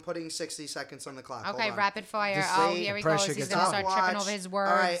time him. I'm putting 60 seconds on the clock. Okay, Hold on. rapid fire. This Oh, way here he the goes. pressure He's gets gonna on. start tripping over his words.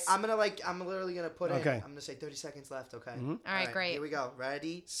 All right, I'm literally gonna put Okay. in. I'm gonna say 30 seconds left. Okay. Mm-hmm. All right, great. Here we go.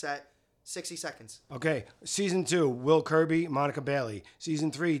 Ready, set, 60 seconds. Okay, season 2, Will Kirby, Monica Bailey.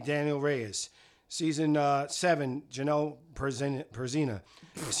 Season 3, Daniel Reyes. Season 7, Janelle Perzina.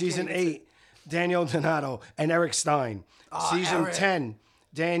 Season 8, Daniel Donato and Eric Stein. Season 10,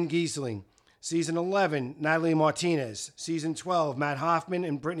 Dan Giesling. Season 11, Natalie Martinez. Season 12, Matt Hoffman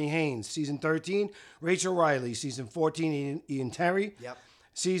and Brittany Haynes. Season 13, Rachel Riley. Season 14, Ian Terry. Yep.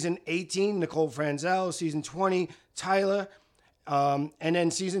 Season 18, Nicole Franzel. Season 20, Tyler. And then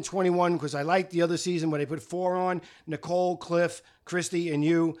season 21, because I liked the other season where they put 4 on, Nicole, Cliff, Christy, and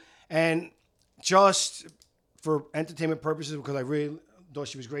you. And just for entertainment purposes, because I really thought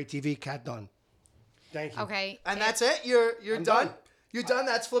she was great TV, Kat Dunn. Thank you. Okay. And that's it. You're I'm done. done. You're done.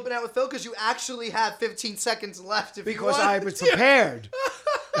 That's Flipping Out with Phil because you actually have 15 seconds left. If Because you I want. was prepared.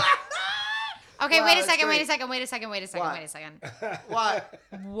 Okay, Wow, wait a that's second, great. wait a second, wait a second, wait a second, What? wait a second. What?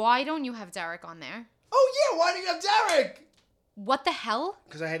 Why don't you have Derek on there? Oh yeah. Why do you have Derek? What the hell?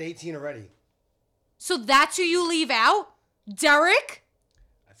 Because I had 18 already. So that's who you leave out? Derek?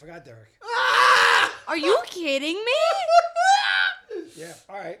 I forgot Derek. Are you kidding me? Yeah,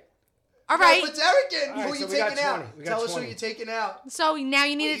 all right. All right. Put Derek in. All Who right, are you so we got taking out? 20. We got Tell us who 20. you're taking out. So now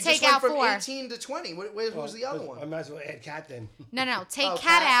you need You to just take went out from 4. 18 to 20. Who's the other one? I might as well add Kat then. No, take Oh,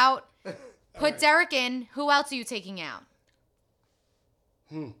 Kat Kat. out. Put Derek in. Who else are you taking out?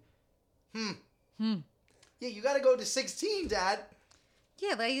 Yeah, you got to go to 16, Dad.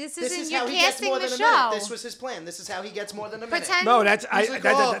 Yeah, like this This isn't is you're how he gets casting more the than a show. minute. This was his plan. This is how he gets more than a minute. Pretend. No, that's He's like,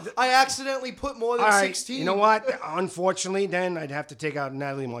 oh, I accidentally put more than all right. 16. You know what? Unfortunately, then I'd have to take out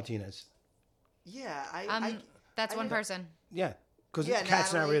Natalie Martinez. Yeah, That's I one know. person. Yeah, because Yeah,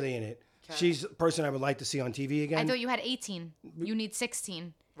 Kat's not Natalie. really in it. She's a person I would like to see on TV again. I thought you had 18. You need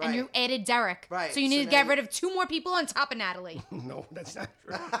 16. Right. And you added Derek. Right, So you so need to now get you- rid of 2 more people on top of Natalie. No, that's not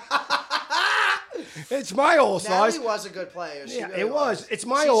true. It's my All Stars. Natalie was a good player. She Yeah, really it was. It's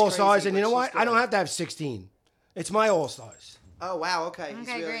my She's All crazy, Stars, and you but know she's what? I don't good. have to have 16. It's my All Stars. Oh wow, okay. He's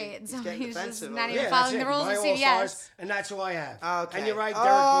Okay, really, great. He's So getting he's just defensive. not over even there. following that's the it. rules My of All CBS. Stars, and that's who I have. Okay. And you're right, Derek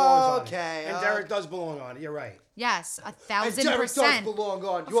belongs on it. Okay, And Derek does belong on it. You're right. Yes, And Derek does 1,000%. belong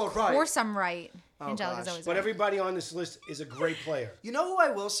on. You're Of right. course I'm right. Angelica's gosh. always But right. everybody on this list is a great player. You know who I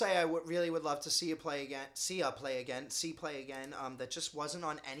will say I really would love to see you play again. Play again. That just wasn't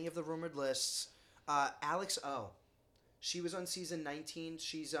on any of the rumored lists. Alex O. She was on season 19.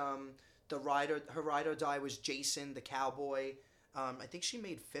 She's the rider. Her ride or die was Jason the cowboy. I think she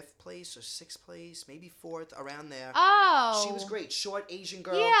made 5th place or 6th place, maybe 4th, around there. Oh. She was great. Short Asian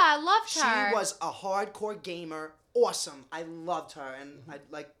girl. Yeah, I loved her. She was a hardcore gamer. Awesome. I loved her. And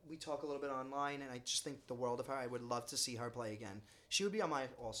we talk a little bit online, and I just think the world of her. I would love to see her play again. She would be on my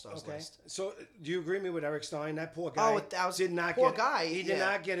All-Stars list. So, do you agree with me with Eric Stein? That poor guy did not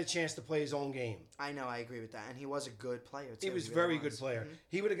get a chance to play his own game. I know. I agree with that. And he was a good player, too. He was a very good player. Mm-hmm.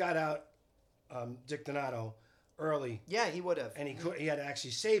 He would have got out Dick Donato early. Yeah, he would have. And he had to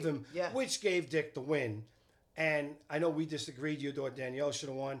actually save him, which gave Dick the win. And I know we disagreed. You thought Danielle should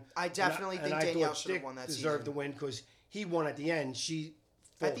have won. I definitely think Danielle should have won that season. Deserved the win because he won at the end. She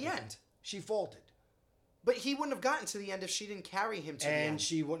faltered. She faltered. But he wouldn't have gotten to the end if she didn't carry him to the end. And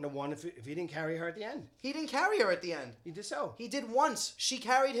she wouldn't have won if he didn't carry her at the end. He didn't carry her at the end. He did so. He did once. She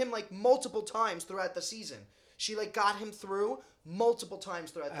carried him multiple times throughout the season. She got him through multiple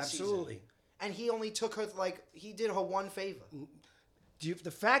times throughout the season. Absolutely. And he only took her he did her one favor. The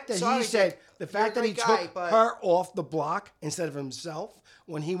fact that he took her off the block instead of himself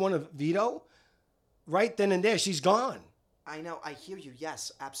when he won a veto, right then and there, she's gone. I know. I hear you.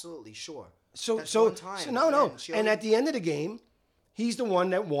 Yes, absolutely, sure. No. And at the end of the game, he's the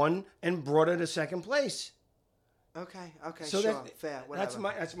one that won and brought her to second place. Okay, so sure, fair, whatever.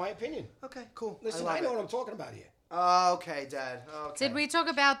 That's my opinion. Okay, cool. Listen, I know what I'm talking about here. Okay, Dad. Okay. Did we talk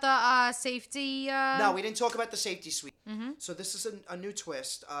about the safety? No, we didn't talk about the safety suite. Mm-hmm. So this is a new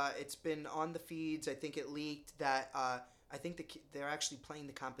twist. It's been on the feeds. I think it leaked that I think they're actually playing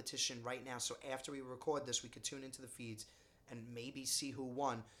the competition right now. So after we record this, we could tune into the feeds and maybe see who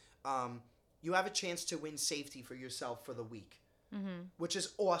won. You have a chance to win safety for yourself for the week, which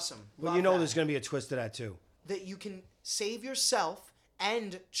is awesome. Well, there's going to be a twist to that too. That you can save yourself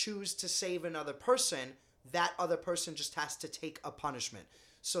and choose to save another person. That other person just has to take a punishment.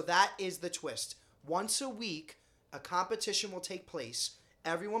 So that is the twist. Once a week, a competition will take place.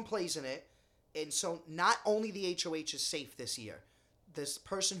 Everyone plays in it. And so not only the HOH is safe this year, this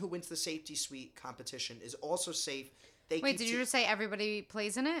person who wins the safety suite competition is also safe. Wait, did you just say everybody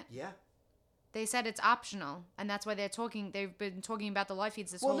plays in it? Yeah. They said it's optional, and that's why they've been talking about the live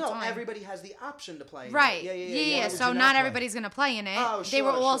feeds this whole time. Well, no, everybody has the option to play. Right. Yeah. So not everybody's going to play in it. Oh, they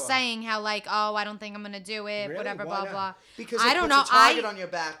were all saying how I don't think I'm going to do it, really? whatever, Why blah, not? blah. Because I don't know. A target on your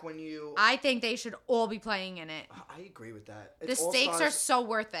back when you... I think they should all be playing in it. I agree with that. The stakes are so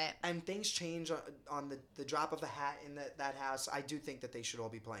worth it. And things change on the drop of a hat in that house. I do think that they should all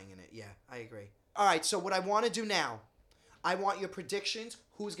be playing in it. Yeah, I agree. All right, so what I want to do now, I want your predictions.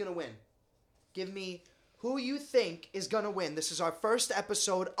 Who's going to win? Give me who you think is going to win. This is our first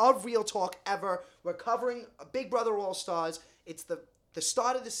episode of Real Talk ever. We're covering Big Brother All-Stars. It's the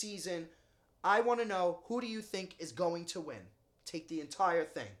start of the season. I want to know, who do you think is going to win? Take the entire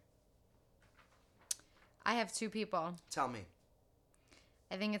thing. I have two people. Tell me.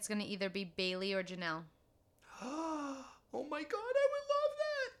 I think it's going to either be Bailey or Janelle. Oh my God, I would love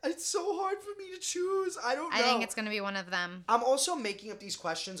that. It's so hard for me to choose. I don't know. I think it's going to be one of them. I'm also making up these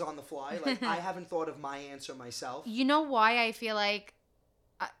questions on the fly. I haven't thought of my answer myself. You know why I feel like...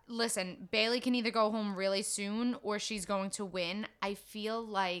 listen, Bailey can either go home really soon or she's going to win. I feel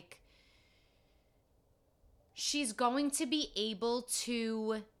like she's going to be able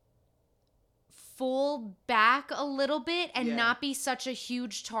to fall back a little bit and not be such a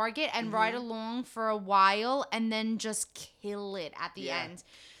huge target and ride along for a while and then just kill it at the end.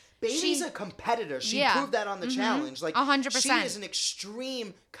 Bailey's a competitor. She proved that on the challenge. 100%. She is an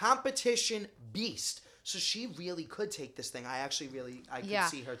extreme competition beast. So she really could take this thing. I could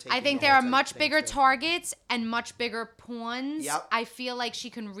see her taking it. I think there are much bigger targets and much bigger pawns. Yep. I feel like she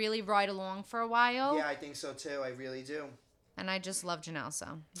can really ride along for a while. Yeah, I think so too. I really do. And I just love Janelle,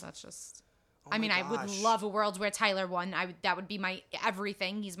 so that's just... Oh I would love a world where Tyler won. That would be my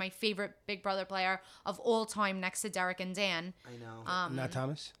everything. He's my favorite Big Brother player of all time next to Derek and Dan. I know. Not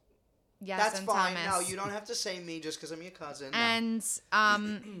Thomas? Yes, that's and fine. Thomas. No, you don't have to say me just because I'm your cousin. No.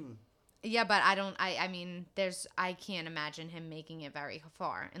 And, yeah, but I can't imagine him making it very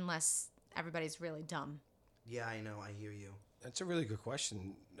far unless everybody's really dumb. Yeah, I know. I hear you. That's a really good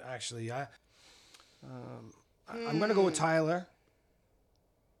question, actually. I'm going to go with Tyler.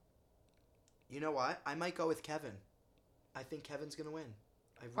 You know what? I might go with Kevin. I think Kevin's going to win.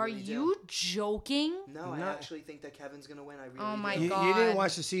 Are you joking? No, I actually think that Kevin's going to win. I really do. Oh, my God. You didn't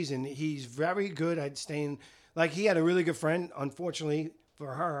watch the season. He's very good at staying... he had a really good friend, unfortunately,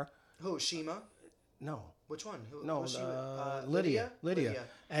 for her. Who, Shima? No. Which one? No, was she Lydia.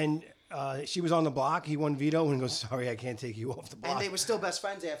 And she was on the block. He won veto and goes, sorry, I can't take you off the block. And they were still best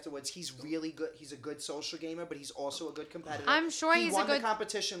friends afterwards. He's really good. He's a good social gamer, but he's also a good competitor. I'm sure he he's won a good the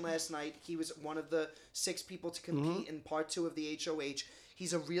competition last night. He was one of the 6 people to compete in part 2 of the HOH.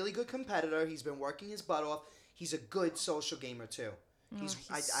 He's a really good competitor. He's been working his butt off. He's a good social gamer too.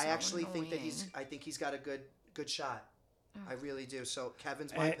 I actually think that he's got a good shot. I really do. So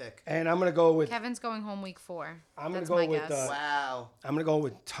Kevin's my pick. And I'm gonna go with Kevin's going home week 4. I'm That's gonna go my with guess. Wow. I'm gonna go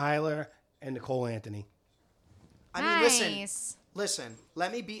with Tyler and Nicole Anthony. I mean, listen.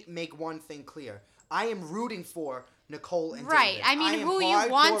 Let me make one thing clear. I am rooting for Nicole and right. David. I mean, who you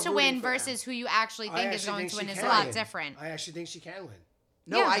want to win versus who you actually think is going to win is a lot different. I actually think she can win.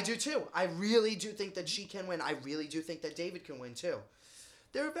 No, yeah. I do too. I really do think that she can win. I really do think that David can win too.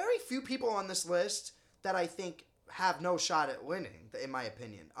 There are very few people on this list that I think have no shot at winning, in my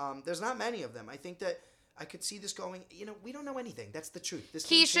opinion. There's not many of them. I think that I could see this going, we don't know anything. That's the truth.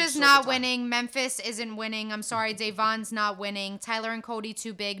 Keisha's not winning. Memphis isn't winning. I'm sorry, Davon's not winning. Tyler and Cody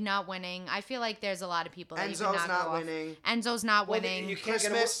too big, not winning. I feel like there's a lot of people that Enzo's you cannot not go winning. Off. Enzo's not winning. You can't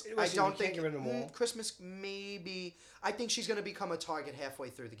Christmas, get them, I don't think. Get rid of them all. Christmas, maybe. I think she's going to become a target halfway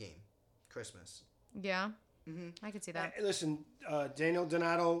through the game. Christmas. Yeah. I could see that. Listen, Danielle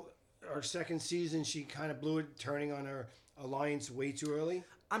Donato, her second season, she kind of blew it, turning on her alliance way too early.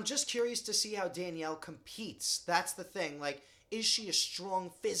 I'm just curious to see how Danielle competes. That's the thing. Like, is she a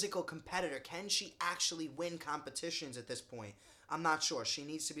strong physical competitor? Can she actually win competitions at this point? I'm not sure. She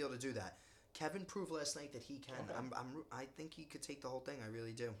needs to be able to do that. Kevin proved last night that he can. Okay. I think he could take the whole thing. I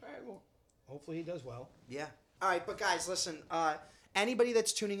really do. All right, well, hopefully he does well. Yeah. All right, but guys, listen. Anybody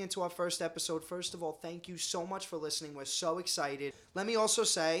that's tuning into our first episode, first of all, thank you so much for listening. We're so excited. Let me also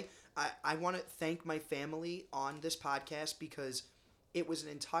say, I want to thank my family on this podcast because it was an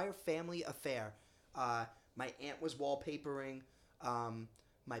entire family affair. My aunt was wallpapering.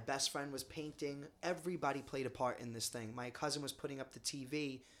 My best friend was painting. Everybody played a part in this thing. My cousin was putting up the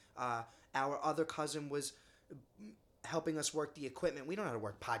TV. Our other cousin was helping us work the equipment. We don't know how to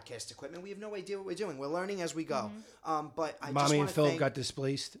work podcast equipment. We have no idea what we're doing. We're learning as we go. But I Mommy and Phil got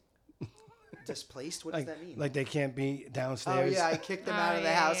displaced. Displaced? What does that mean? Like they can't be downstairs. Oh, yeah. I kicked them out of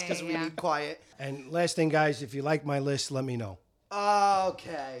the house because we need quiet. And last thing, guys, if you like my list, let me know.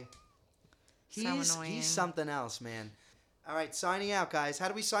 Okay. He's something else, man. All right, signing out, guys. How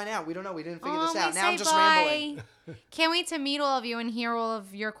do we sign out? We don't know. We didn't figure this we out. Now say I'm just bye. rambling. Can't wait to meet all of you and hear all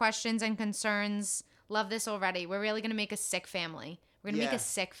of your questions and concerns. Love this already. We're really going to make a sick family. We're going to make a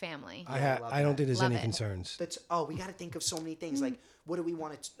sick family. I don't think there's any concerns. We got to think of so many things. Like, what do we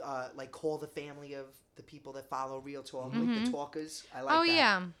want to call the family of the people that follow Real Talk? Like the Talkers. I like that.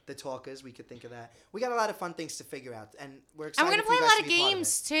 Yeah. The Talkers. We could think of that. We got a lot of fun things to figure out. And we're And excited we're going to play a lot of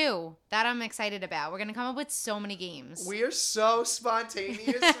games, of too, that I'm excited about. We're going to come up with so many games. We are so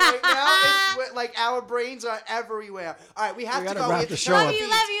spontaneous right now. It's like our brains are everywhere. All right, we have to go. Wrap the show up. Love you.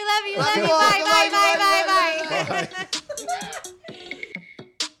 Bye.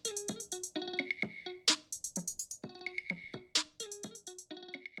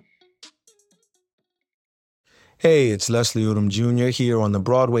 Hey, it's Leslie Odom Jr. here on the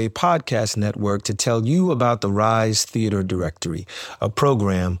Broadway Podcast Network to tell you about the Rise Theater Directory, a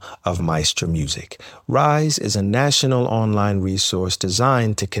program of Maestro Music. Rise is a national online resource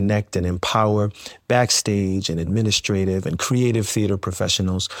designed to connect and empower backstage and administrative and creative theater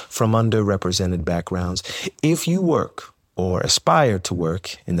professionals from underrepresented backgrounds. If you work or aspire to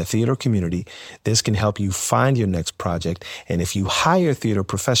work in the theater community, this can help you find your next project. And if you hire theater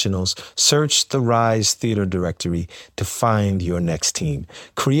professionals, search the Rise Theater Directory to find your next team.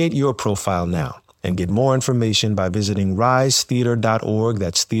 Create your profile now and get more information by visiting risetheater.org.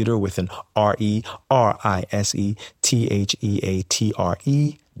 That's theater with an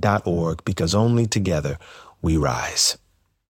RERISETHEATRE.org, because only together we rise.